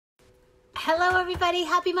Hello everybody,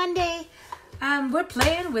 happy Monday. We're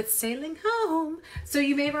playing with Sailing Home. So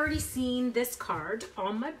you may have already seen this card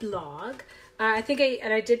on my blog. I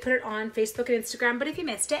did put it on Facebook and Instagram, but if you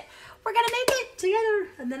missed it, we're gonna make it together.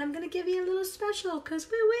 And then I'm gonna give you a little special because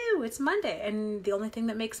woo, it's Monday. And the only thing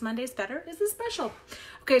that makes Mondays better is the special.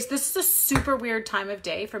 Okay, so this is a super weird time of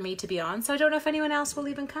day for me to be on, so I don't know if anyone else will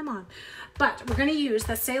even come on. But we're gonna use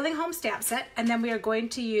the Sailing Home stamp set, and then we are going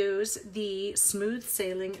to use the Smooth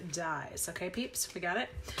Sailing dies. Okay, peeps, we got it?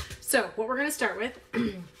 So what we're gonna start with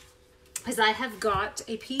is I have got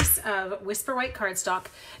a piece of Whisper White cardstock.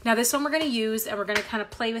 Now this one we're gonna use and we're gonna kind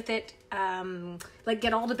of play with it, like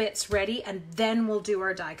get all the bits ready, and then we'll do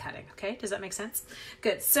our die cutting, okay? Does that make sense?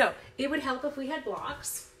 Good, so it would help if we had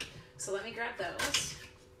blocks. So let me grab those.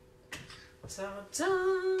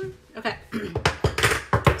 Ta-da. Okay,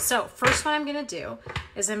 so first what I'm gonna do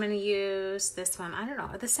is I'm gonna use this one. I don't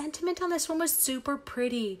know, the sentiment on this one was super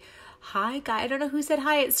pretty. Hi, guy. I don't know who said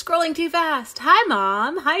hi. It's scrolling too fast. Hi,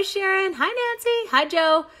 Mom. Hi, Sharon. Hi, Nancy. Hi,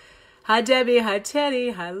 Joe. Hi, Debbie. Hi, Teddy.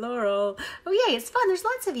 Hi, Laurel. Oh, yay. It's fun. There's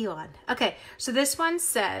lots of you on. Okay. So this one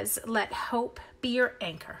says, let hope be your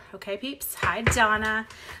anchor. Okay, peeps. Hi, Donna.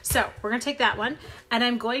 So we're going to take that one. And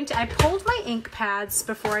I pulled my ink pads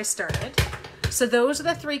before I started. So those are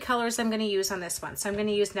the three colors I'm going to use on this one. So I'm going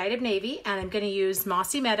to use Night of Navy, and I'm going to use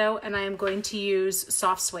Mossy Meadow, and I am going to use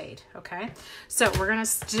Soft Suede, okay? So we're going to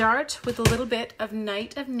start with a little bit of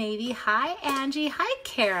Night of Navy. Hi, Angie. Hi,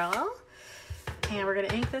 Carol. And we're going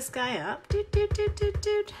to ink this guy up.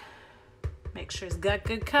 Make sure he's got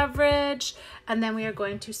good coverage. And then we are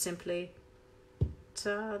going to simply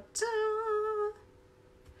stamp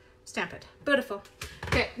it. Beautiful.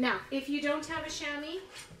 Okay, now, if you don't have a chamois,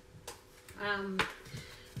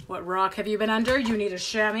 what rock have you been under? You need a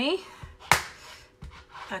chamois.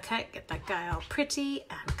 Okay, get that guy all pretty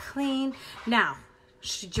and clean. Now,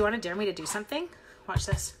 do you want to dare me to do something? Watch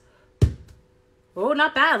this. Oh,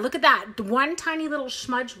 not bad. Look at that. One tiny little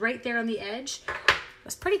smudge right there on the edge.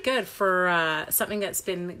 That's pretty good for something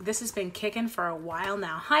this has been kicking for a while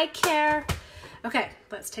now. Hi, Care. Okay,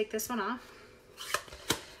 let's take this one off.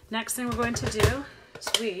 Next thing we're going to do is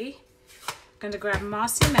we're going to grab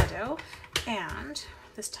Mossy Meadow. And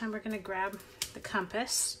this time we're going to grab the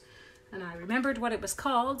compass, and I remembered what it was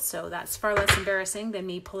called, so that's far less embarrassing than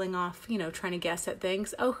me pulling off, trying to guess at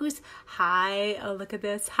things. Oh, hi, oh, look at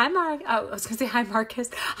this. Hi, Mark. Oh, I was going to say hi, Marcus.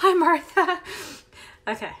 Hi, Martha.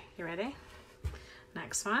 Okay, you ready?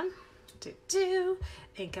 Next one.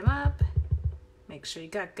 Ink him up. Make sure you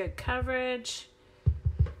got good coverage.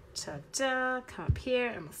 Ta-da. Come up here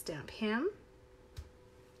and we'll stamp him.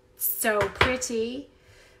 So pretty.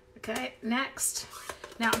 Okay, next.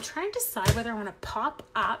 Now I'm trying to decide whether I want to pop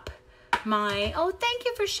up oh, thank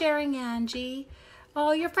you for sharing, Angie.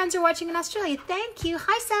 Oh, your friends are watching in Australia. Thank you.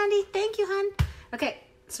 Hi, Sandy. Thank you, hun. Okay,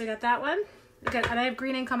 so we got that one. Okay, and I have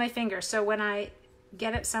green ink on my finger, so when I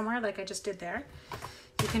get it somewhere, like I just did there,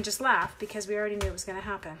 you can just laugh because we already knew it was going to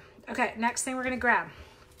happen. Okay, next thing we're going to grab.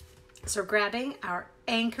 So we're grabbing our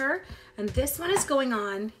anchor, and this one is going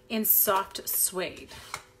on in Soft Suede.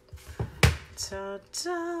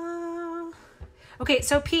 Ta-da. Okay,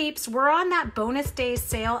 so peeps, we're on that bonus days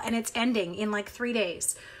sale and it's ending in like 3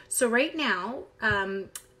 days. So right now,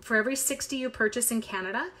 for every 60 you purchase in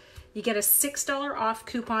Canada, you get a $6 off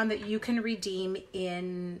coupon that you can redeem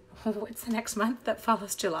in, what's the next month that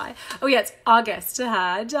follows July? Oh yeah, it's August.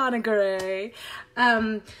 Hi, Donna Gray.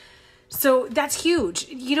 So that's huge.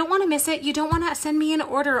 You don't want to miss it. You don't want to send me an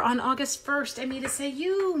order on August 1st and me to say,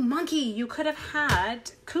 you monkey, you could have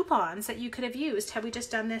had coupons that you could have used had we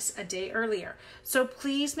just done this a day earlier. So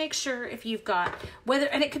please make sure if you've got,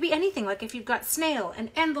 and it could be anything, like if you've got snail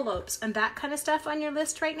and envelopes and that kind of stuff on your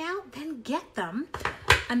list right now, then get them.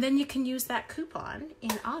 And then you can use that coupon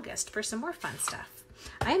in August for some more fun stuff.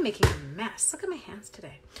 I am making a mess. Look at my hands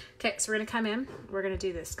today. Okay, so we're going to come in. We're going to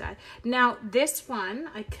do this guy. Now, this one,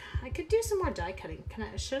 I could do some more die cutting.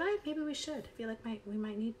 Should I? Maybe we should. I feel like we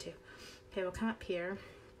might need to. Okay, we'll come up here.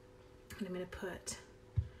 And I'm going to put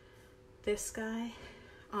this guy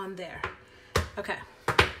on there. Okay,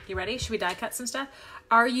 you ready? Should we die cut some stuff?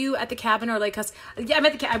 Are you at the cabin or lake house? Yeah, I'm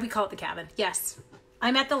at the cabin. We call it the cabin. Yes,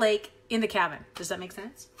 I'm at the lake in the cabin. Does that make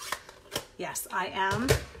sense? Yes, I am.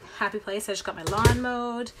 Happy place. I just got my lawn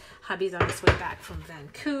mowed. Hubby's on his way back from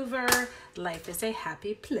Vancouver. Life is a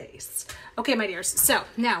happy place. Okay, my dears. So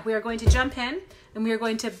now we are going to jump in and we are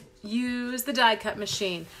going to use the die cut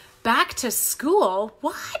machine. Back to school?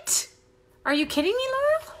 What? Are you kidding me,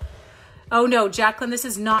 Laurel? Oh no, Jacqueline, this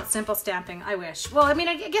is not simple stamping. I wish. Well, I mean,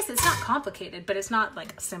 I guess it's not complicated, but it's not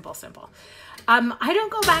like simple. I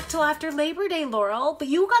don't go back till after Labor Day, Laurel, but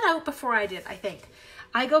you got out before I did, I think.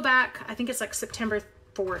 I go back, I think it's like September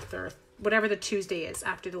 4th or whatever the Tuesday is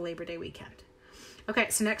after the Labor Day weekend. Okay,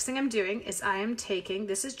 so next thing I'm doing is I am taking,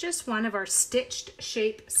 this is just one of our stitched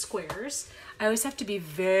shape squares. I always have to be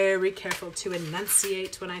very careful to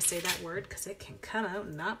enunciate when I say that word because it can come out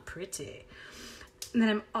not pretty. And then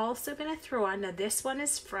I'm also going to throw on, now this one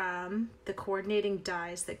is from the coordinating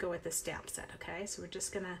dies that go with the stamp set, okay? So we're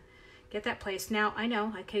just going to get that placed. Now, I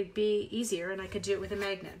know I could be easier and I could do it with a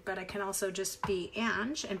magnet, but I can also just be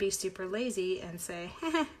Ange and be super lazy and say,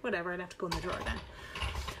 whatever, I'd have to go in the drawer then.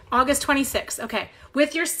 August 26th, okay.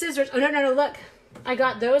 With your scissors, oh, no, look. I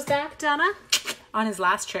got those back, Donna, on his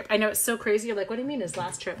last trip. I know it's so crazy. You're like, what do you mean his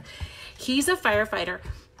last trip? He's a firefighter.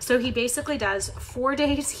 So he basically does 4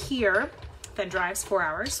 days here, then drives 4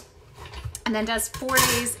 hours, and then does 4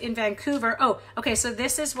 days in Vancouver. Oh, okay, so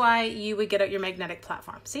this is why you would get out your magnetic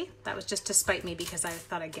platform. See, that was just to spite me because I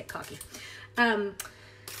thought I'd get cocky.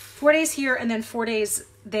 4 days here and then 4 days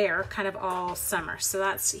there, kind of all summer. So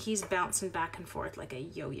that's, he's bouncing back and forth like a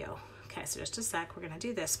yo-yo. Okay, so just a sec, we're gonna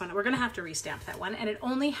do this one. We're gonna have to restamp that one. And it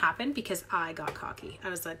only happened because I got cocky. I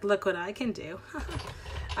was like, look what I can do.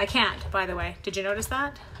 I can't, by the way. Did you notice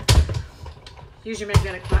that? Use your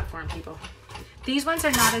magnetic platform, people. These ones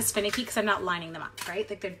are not as finicky because I'm not lining them up, right?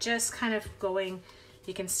 Like they're just kind of going,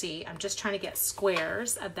 you can see, I'm just trying to get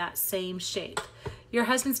squares of that same shape. Your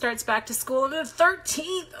husband starts back to school on the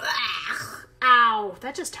 13th. Ugh, ow,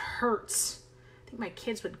 that just hurts. I think my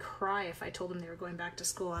kids would cry if I told them they were going back to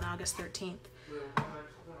school on August 13th.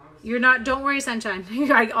 You're not, don't worry, sunshine.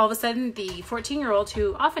 All of a sudden, the 14-year-old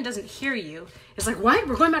who often doesn't hear you is like, what?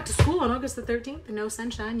 We're going back to school on August the 13th? No,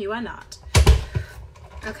 sunshine, you are not.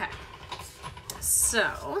 Okay.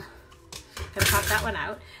 So, gonna pop that one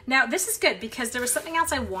out. Now, this is good because there was something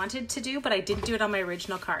else I wanted to do, but I didn't do it on my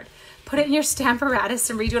original card. Put it in your Stamparatus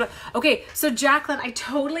and redo it. Okay, so Jacqueline, I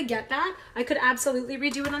totally get that. I could absolutely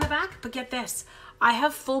redo it on the back, but get this. I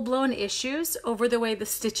have full-blown issues over the way the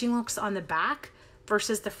stitching looks on the back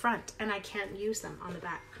versus the front, and I can't use them on the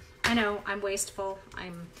back. I know, I'm wasteful.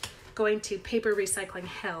 I'm going to paper recycling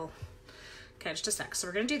hell. Okay, just a sec. So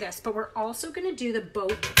we're going to do this, but we're also going to do the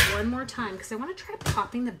boat one more time because I want to try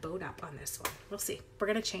popping the boat up on this one. We'll see. We're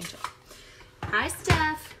going to change it. Hi,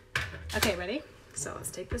 Steph. Okay, ready? So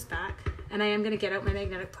let's take this back. And I am going to get out my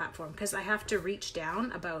magnetic platform because I have to reach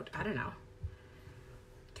down about, I don't know,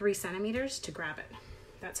 3 centimeters to grab it.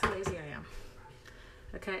 That's how lazy I am.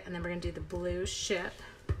 Okay, and then we're going to do the blue ship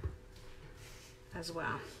as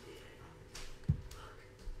well.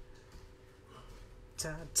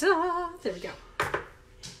 Ta-da! There we go.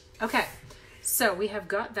 Okay, so we have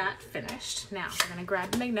got that finished. Now we're gonna grab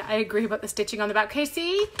the magnet. I agree about the stitching on the back. Okay,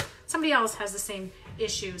 see? Somebody else has the same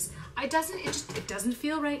issues. It doesn't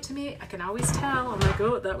feel right to me. I can always tell. I'm like,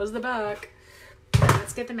 oh, that was the back.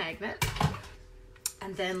 Let's get the magnet.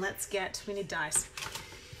 And then we need dies.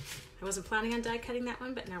 I wasn't planning on die cutting that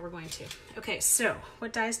one, but now we're going to. Okay, so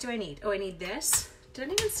what dies do I need? Oh, I need this. Did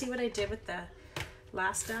I even see what I did with the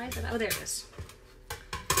last die? Oh, there it is.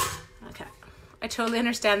 Okay, I totally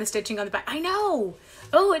understand the stitching on the back. I know.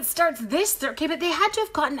 Oh, it starts this. Okay, but they had to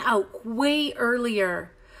have gotten out way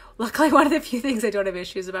earlier. Luckily, one of the few things I don't have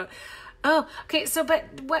issues about. Oh, okay. So,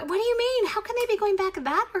 but what do you mean? How can they be going back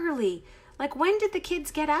that early? Like, when did the kids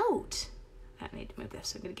get out? I need to move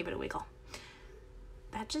this. I'm going to give it a wiggle.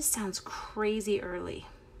 That just sounds crazy early.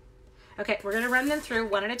 Okay, we're going to run them through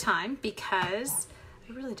one at a time because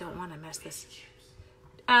I really don't want to mess this.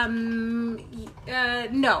 No,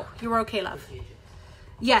 you were okay, love.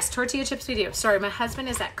 Yes, tortilla chips we do. Sorry, my husband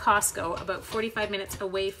is at Costco about 45 minutes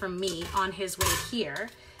away from me on his way here.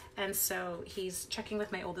 And so he's checking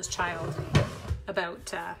with my oldest child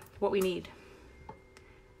about what we need.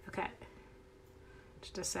 Okay,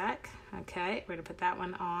 just a sec. Okay, we're gonna put that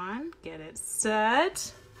one on. Get it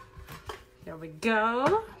set. There we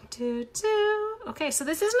go. Okay, so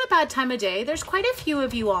this isn't a bad time of day. There's quite a few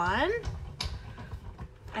of you on.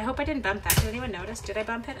 I hope I didn't bump that. Did anyone notice? Did I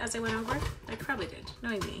bump it as I went over? I probably did,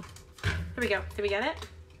 knowing me. Here we go. Did we get it?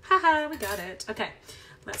 Haha, we got it. Okay,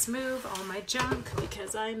 let's move all my junk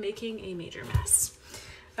because I'm making a major mess.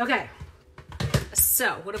 Okay,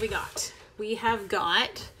 so what do we got? We have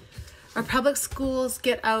got our public schools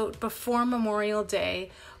get out before Memorial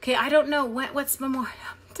Day. Okay, I don't know what's Memorial.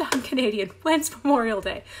 I'm Canadian. When's Memorial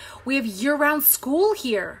Day? We have year-round school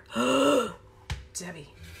here.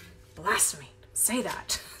 Debbie, blasphemy. Say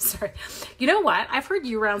that. Sorry. You know what? I've heard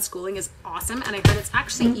year-round schooling is awesome, and I heard it's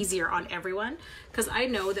actually easier on everyone because I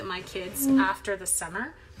know that my kids, after the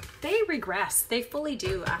summer, they regress. They fully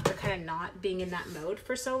do after kind of not being in that mode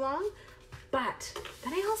for so long. But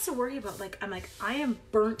then I also worry about, I am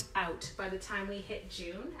burnt out by the time we hit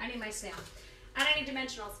June. I need my snail. I don't need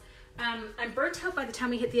dimensionals. I'm burnt out by the time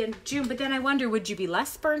we hit the end of June, but then I wonder, would you be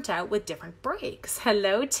less burnt out with different breaks?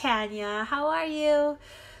 Hello, Tanya. How are you?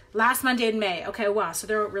 Last Monday in May. Okay, wow. So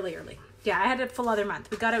they're out really early. Yeah, I had a full other month.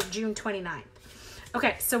 We got out June 29th.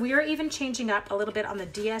 Okay, so we are even changing up a little bit on the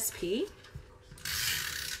DSP.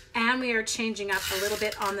 And we are changing up a little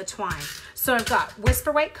bit on the twine. So I've got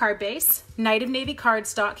Whisper White card base, Night of Navy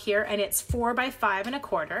cardstock here, and it's 4 by 5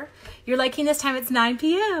 1/4. You're liking this time, it's 9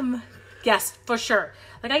 p.m. Yes, for sure.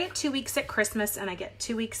 Like I get 2 weeks at Christmas and I get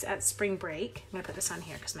 2 weeks at spring break. I'm gonna put this on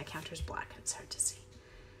here because my counter's black and it's hard to see.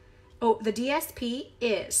 Oh, the DSP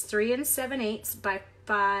is 3 7/8 by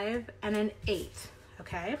 5 1/8.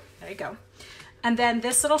 Okay, there you go. And then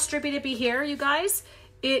this little strippy dippy here, you guys,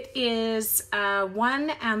 it is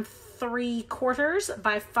 1 3/4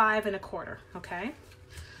 by 5 1/4. Okay,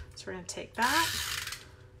 so we're gonna take that.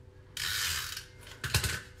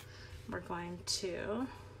 We're going to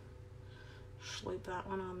loop that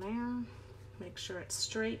one on there. Make sure it's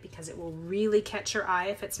straight because it will really catch your eye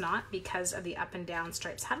if it's not because of the up and down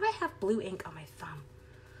stripes. How do I have blue ink on my thumb?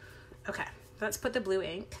 Okay, let's put the blue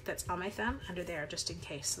ink that's on my thumb under there just in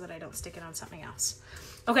case so that I don't stick it on something else.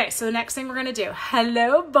 Okay, so the next thing we're gonna do.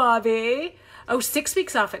 Hello, Bobby. Oh, 6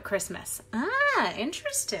 weeks off at Christmas. Ah,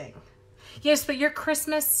 interesting. Yes, but your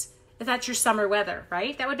Christmas, if that's your summer weather,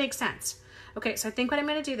 right? That would make sense. Okay, so I think what I'm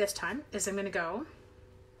gonna do this time is I'm gonna go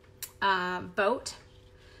boat,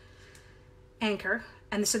 anchor,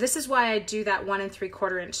 and so this is why I do that 1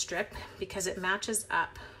 3/4 inch strip because it matches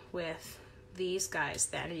up with these guys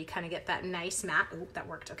then, and you kind of get that nice mat. Oh, that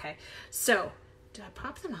worked. Okay, so do I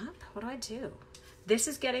pop them up? What do I do? This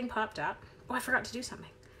is getting popped up. Oh, I forgot to do something.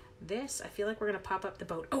 This, I feel like we're gonna pop up the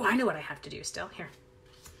boat. Oh, I know what I have to do still. Here,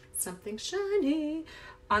 something shiny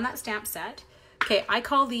on that stamp set. Okay, I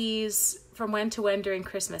call these from when to when during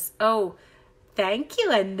Christmas. Oh, thank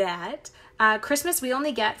you, Annette. Christmas we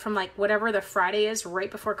only get from like whatever the Friday is right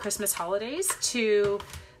before Christmas holidays to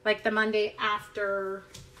like the Monday after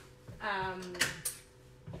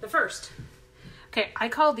the 1st. Okay, I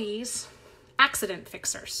call these accident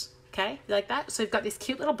fixers. Okay, you like that? So we've got these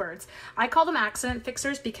cute little birds. I call them accident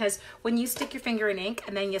fixers because when you stick your finger in ink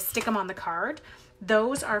and then you stick them on the card,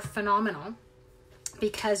 those are phenomenal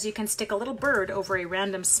because you can stick a little bird over a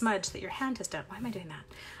random smudge that your hand has done. Why am I doing that?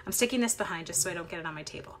 I'm sticking this behind just so I don't get it on my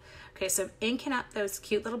table. Okay, so I'm inking up those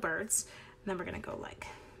cute little birds, and then we're gonna go like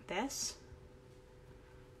this.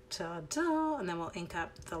 Ta-da! And then we'll ink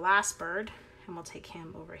up the last bird, and we'll take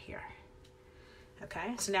him over here.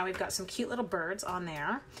 Okay, so now we've got some cute little birds on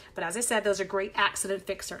there. But as I said, those are great accident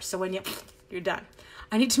fixers. So when you're done.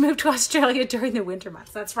 I need to move to Australia during the winter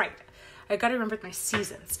months. That's right. I got to remember my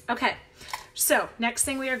seasons. Okay, so next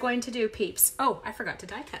thing we are going to do, peeps. Oh, I forgot to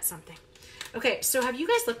die cut something. Okay, so have you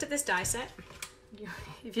guys looked at this die set?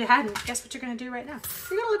 If you hadn't, guess what you're going to do right now?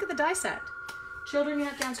 You're going to look at the die set. Children, you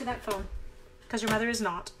have to answer that phone because your mother is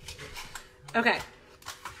not. Okay,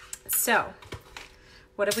 so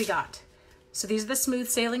what have we got? So these are the smooth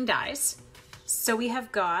sailing dies. So we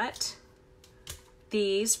have got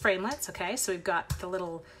these framelets, okay? So we've got the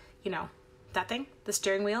little, you know, that thing, the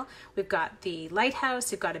steering wheel. We've got the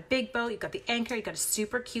lighthouse, you've got a big boat, you've got the anchor, you've got a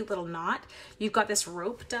super cute little knot. You've got this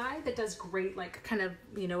rope die that does great, like kind of,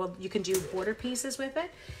 you know, you can do border pieces with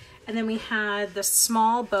it. And then we had the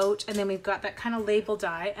small boat, and then we've got that kind of label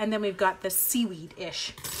die, and then we've got the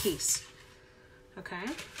seaweed-ish piece. Okay,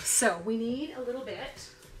 so we need a little bit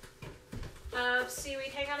of seaweed.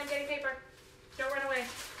 Hang on, I'm getting paper. Don't run away.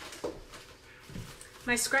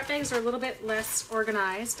 My scrap bags are a little bit less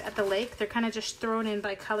organized at the lake. They're kind of just thrown in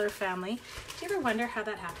by color family. Do you ever wonder how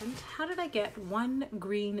that happened? How did I get one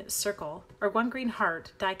green circle or one green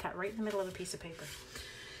heart die cut right in the middle of a piece of paper?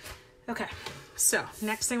 Okay, so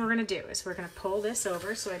next thing we're gonna do is we're gonna pull this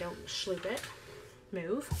over so I don't schloop it.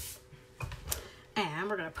 Move. And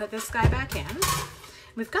we're gonna put this guy back in.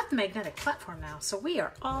 We've got the magnetic platform now, so we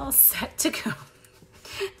are all set to go.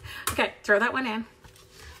 Okay, throw that one in.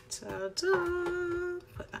 Ta-da.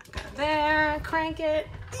 Put that guy there, crank it.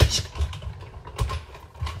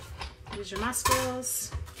 Use your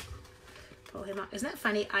muscles. Pull him out. Isn't that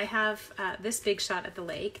funny? I have this big shot at the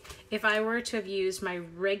lake. If I were to have used my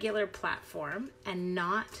regular platform and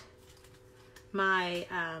not my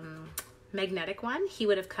magnetic one, he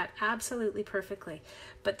would have cut absolutely perfectly.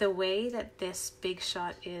 But the way that this big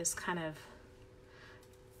shot is kind of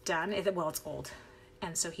done, well, it's old.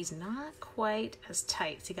 And so he's not quite as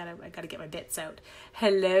tight. So I gotta get my bits out.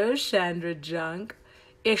 Hello, Chandra Junk.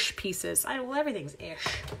 Ish pieces. Well, everything's ish.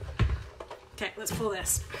 Okay, let's pull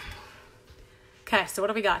this. Okay, so what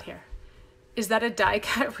have we got here? Is that a die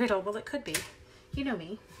cut riddle? Well, it could be. You know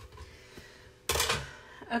me.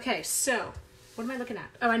 Okay, so What am I looking at?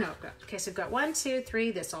 Oh, I know. Okay, so we've got 1, 2,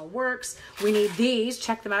 3. This all works. We need these.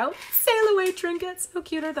 Check them out. Sail away trinkets. How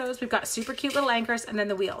cute are those? We've got super cute little anchors and then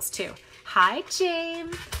the wheels too. Hi,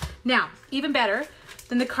 James. Now, even better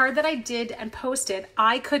than the card that I did and posted,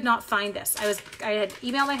 I could not find this. I had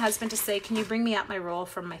emailed my husband to say, can you bring me up my roll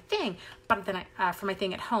from my thing? But then for my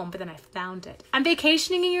thing at home, but then I found it. I'm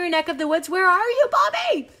vacationing in your neck of the woods. Where are you,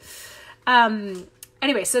 Bobby?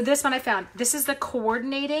 Anyway, so this one I found. This is the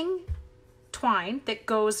coordinating twine that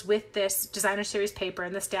goes with this designer series paper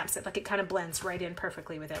and the stamp set. Like it kind of blends right in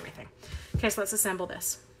perfectly with everything. Okay, so let's assemble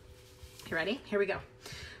this. You ready? Here we go.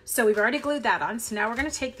 So we've already glued that on. So now we're going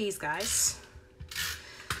to take these guys.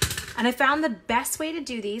 And I found the best way to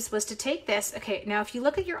do these was to take this. Okay, now if you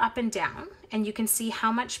look at your up and down and you can see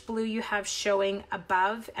how much blue you have showing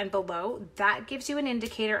above and below, that gives you an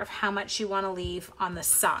indicator of how much you want to leave on the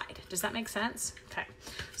side. Does that make sense? Okay,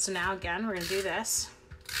 so now again, we're going to do this.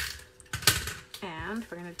 And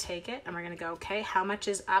we're going to take it and we're going to go, okay, how much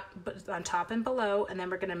is up on top and below? And then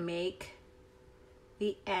we're going to make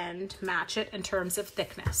the end match it in terms of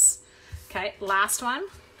thickness. Okay, last one.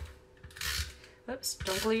 Oops,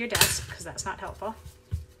 don't glue your desk because that's not helpful.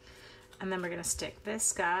 And then we're going to stick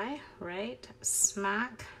this guy right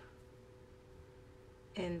smack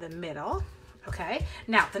in the middle. Okay,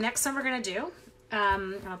 now the next one we're going to do,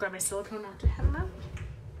 I'll grab my silicone knot. Hello.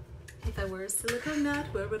 If I were a silicone knot,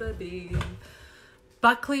 where would I be?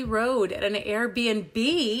 Buckley Road at an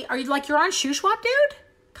Airbnb. Are you like, you're on Shuswap, dude?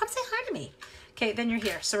 Come say hi to me. Okay, then you're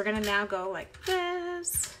here. So we're going to now go like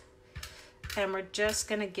this. And we're just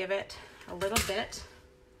going to give it a little bit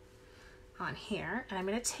on here. And I'm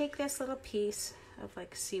going to take this little piece of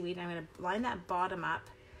like seaweed. I'm going to line that bottom up.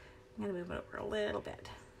 I'm going to move it over a little bit.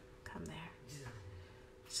 Come there.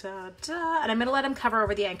 So, and I'm going to let him cover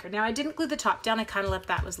over the anchor. Now, I didn't glue the top down. I kind of left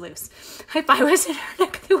that was loose. If I was in her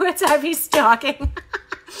neck of the woods, I'd be stalking.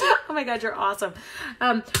 Oh my God, you're awesome.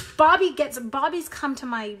 Bobby's come to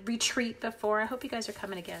my retreat before. I hope you guys are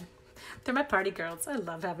coming again. They're my party girls. I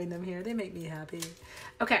love having them here. They make me happy.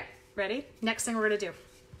 Okay, ready? Next thing we're going to do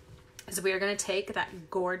is we are going to take that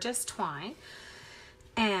gorgeous twine.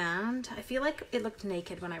 And I feel like it looked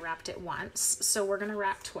naked when I wrapped it once. So we're going to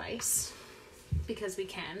wrap twice. Because we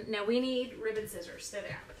can. Now we need ribbon scissors. There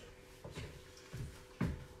they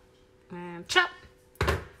are. And chop.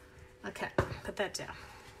 Okay, put that down.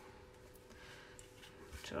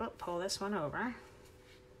 So pull this one over.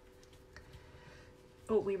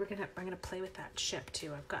 Oh, I'm gonna play with that ship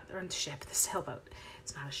too. The sailboat.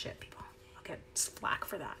 It's not a ship, people. I'll get flack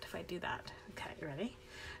for that if I do that. Okay, you ready?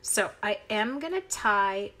 So I am gonna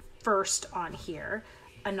tie first on here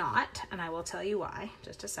a knot, and I will tell you why.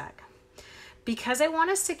 Just a sec. Because I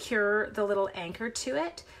want to secure the little anchor to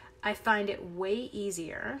it, I find it way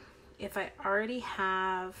easier if I already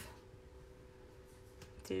have,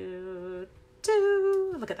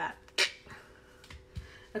 look at that.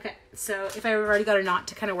 Okay, so if I've already got a knot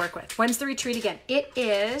to kind of work with. When's the retreat again? It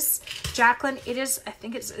is, Jacqueline, it is, I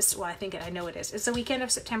know it is. It's the weekend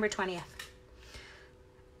of September 20th.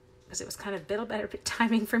 Because it was kind of a little better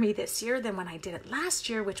timing for me this year than when I did it last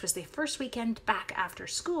year, which was the first weekend back after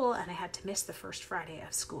school, and I had to miss the first Friday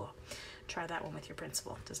of school. Try that one with your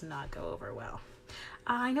principal. It does not go over well.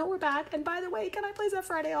 I know we're back, and by the way, can I please have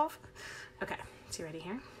Friday off? Okay, so you ready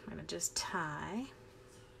here? I'm going to just tie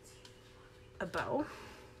a bow.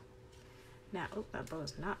 Now, oh, that bow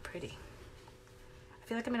is not pretty. I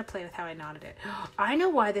feel like I'm going to play with how I knotted it. I know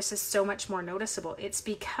why this is so much more noticeable. It's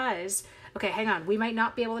because, okay, hang on. We might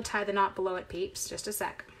not be able to tie the knot below it, peeps. Just a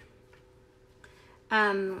sec.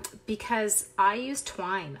 Because I use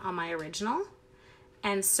twine on my original.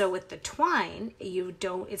 And so with the twine,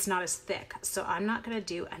 it's not as thick. So I'm not going to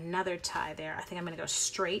do another tie there. I think I'm going to go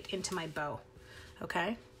straight into my bow.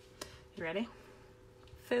 Okay? You ready?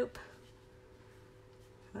 Foop.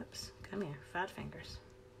 Whoops. Come here. Fat fingers.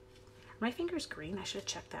 My finger's green. I should have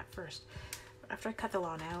checked that first. After I cut the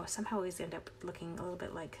lawn out, somehow I always end up looking a little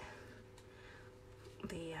bit like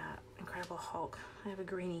the Incredible Hulk. I have a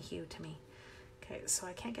greeny hue to me. Okay, so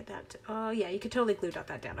I can't get that. Oh yeah, you could totally glue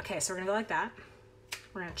that down. Okay, so we're gonna go like that.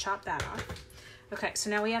 We're gonna chop that off. Okay,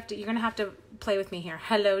 so now you're gonna have to play with me here.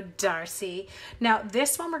 Hello, Darcy. Now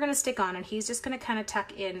this one we're gonna stick on, and he's just gonna kind of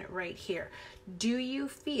tuck in right here. Do you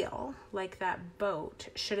feel like that boat,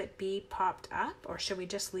 should it be popped up, or should we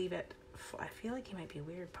just leave it? I feel like he might be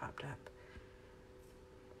weird popped up.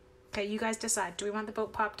 Okay, you guys decide. Do we want the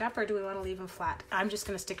boat popped up, or do we want to leave him flat? I'm just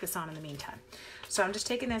going to stick this on in the meantime. So I'm just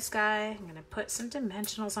taking this guy. I'm going to put some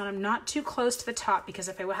dimensionals on him. Not too close to the top, because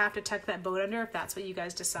if I will have to tuck that boat under, if that's what you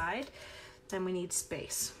guys decide, then we need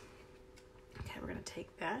space. Okay, we're going to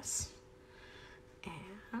take this. And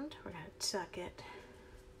And we're going to tuck it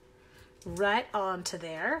right onto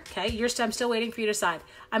there. Okay, I'm still waiting for you to decide.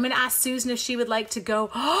 I'm going to ask Susan if she would like to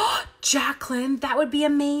go. Oh, Jacqueline, that would be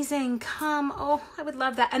amazing. Come. Oh, I would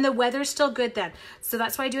love that. And the weather's still good then. So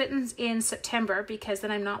that's why I do it in September, because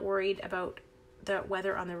then I'm not worried about the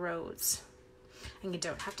weather on the roads. And you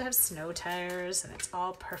don't have to have snow tires, and it's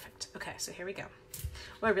all perfect. Okay, so here we go.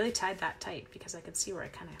 Well, I really tied that tight because I could see where I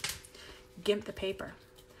kind of gimped the paper.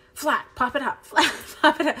 Flat, pop it up, flat,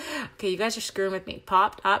 pop it up. Okay, you guys are screwing with me.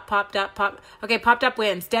 Popped up, pop. Okay, popped up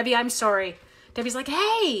wins. Debbie, I'm sorry. Debbie's like,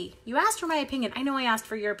 hey, you asked for my opinion. I know I asked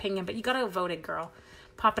for your opinion, but you got to vote it, girl.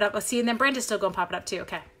 Pop it up. Let's see, and then Brenda's still going to pop it up too.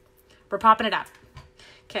 Okay, we're popping it up.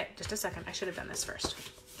 Okay, just a second. I should have done this first.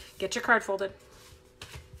 Get your card folded.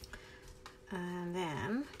 And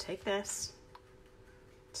then take this.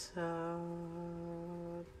 There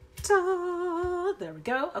we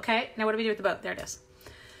go. Okay, now what do we do with the boat? There it is.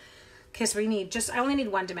 Okay, so I only need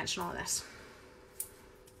one dimensional of this.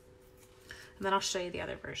 And then I'll show you the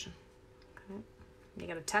other version. Okay. You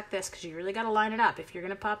got to tuck this because you really got to line it up. If you're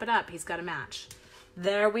going to pop it up, he's got to match.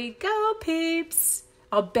 There we go, peeps.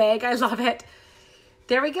 I'll beg, I love it.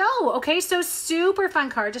 There we go. Okay, so super fun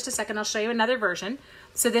card. Just a second, I'll show you another version.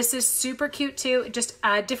 So this is super cute too. Just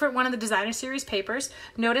a different one of the designer series papers.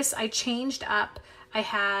 Notice I changed up. I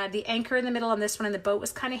had the anchor in the middle on this one, and the boat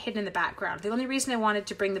was kind of hidden in the background. The only reason I wanted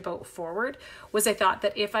to bring the boat forward was I thought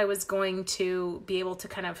that if I was going to be able to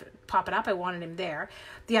kind of pop it up, I wanted him there.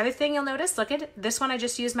 The other thing you'll notice, look at this one, I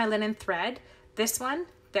just used my linen thread. This one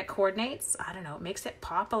that coordinates, I don't know, it makes it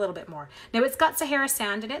pop a little bit more. Now it's got Sahara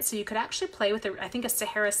sand in it, so you could actually play with it. I think a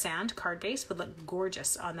Sahara sand card base would look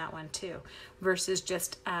gorgeous on that one too, versus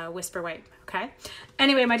just Whisper White, okay?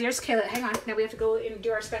 Anyway, my dears, Kayla, hang on. Now we have to go and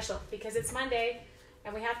do our special because it's Monday.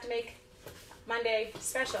 And we have to make Monday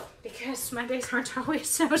special because Mondays aren't always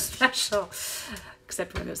so special,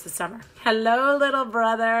 except when it's the summer. Hello, little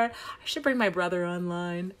brother. I should bring my brother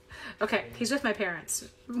online. Okay, he's with my parents.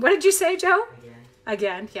 What did you say, Joe?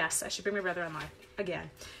 Again, yes, I should bring my brother online. Again.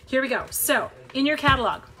 Here we go. So, in your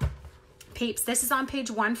catalog, peeps, this is on page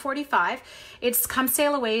 145. It's Come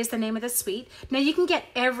Sail Away is the name of the suite. Now you can get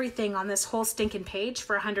everything on this whole stinking page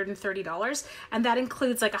for $130, and that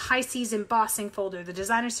includes like a high seas embossing folder, the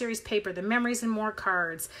designer series paper, the memories and more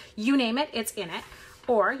cards, you name it, it's in it.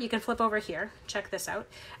 Or you can flip over here, check this out.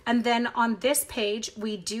 And then on this page,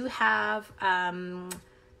 we do have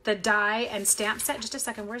the die and stamp set. Just a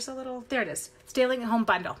second, where's the little, there it is, Sailing Home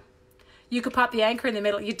Bundle. You could pop the anchor in the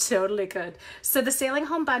middle. You totally could. So the Sailing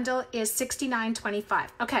Home Bundle is $69.25.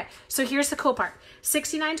 Okay, so here's the cool part.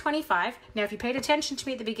 $69.25. Now, if you paid attention to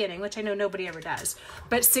me at the beginning, which I know nobody ever does,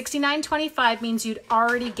 but $69.25 means you'd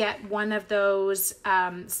already get one of those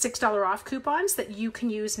 $6 off coupons that you can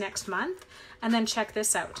use next month. And then check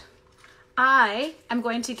this out. I am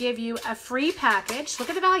going to give you a free package. Look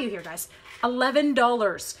at the value here, guys.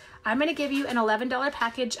 $11. I'm going to give you an $11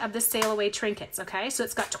 package of the Sail Away trinkets, okay? So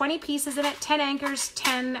it's got 20 pieces in it, 10 anchors,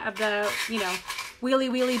 10 of the, you know,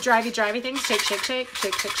 wheelie, drivey things. Shake, shake, shake,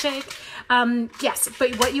 shake, shake, shake. Yes,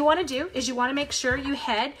 but what you want to do is you want to make sure you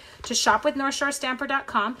head to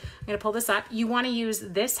shopwithnorthshorestamper.com. I'm going to pull this up. You want to use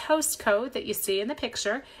this host code that you see in the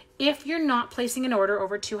picture if you're not placing an order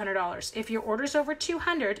over $200. If your order's over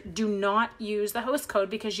 $200, do not use the host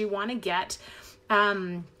code because you want to get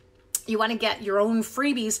your own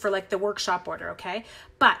freebies for like the workshop order, okay?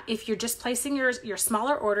 But if you're just placing your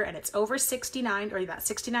smaller order and it's over $69 or you got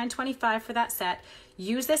 $69.25 for that set,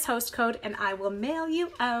 use this host code and I will mail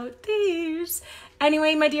you out these.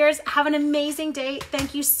 Anyway, my dears, have an amazing day.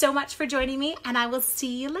 Thank you so much for joining me and I will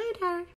see you later.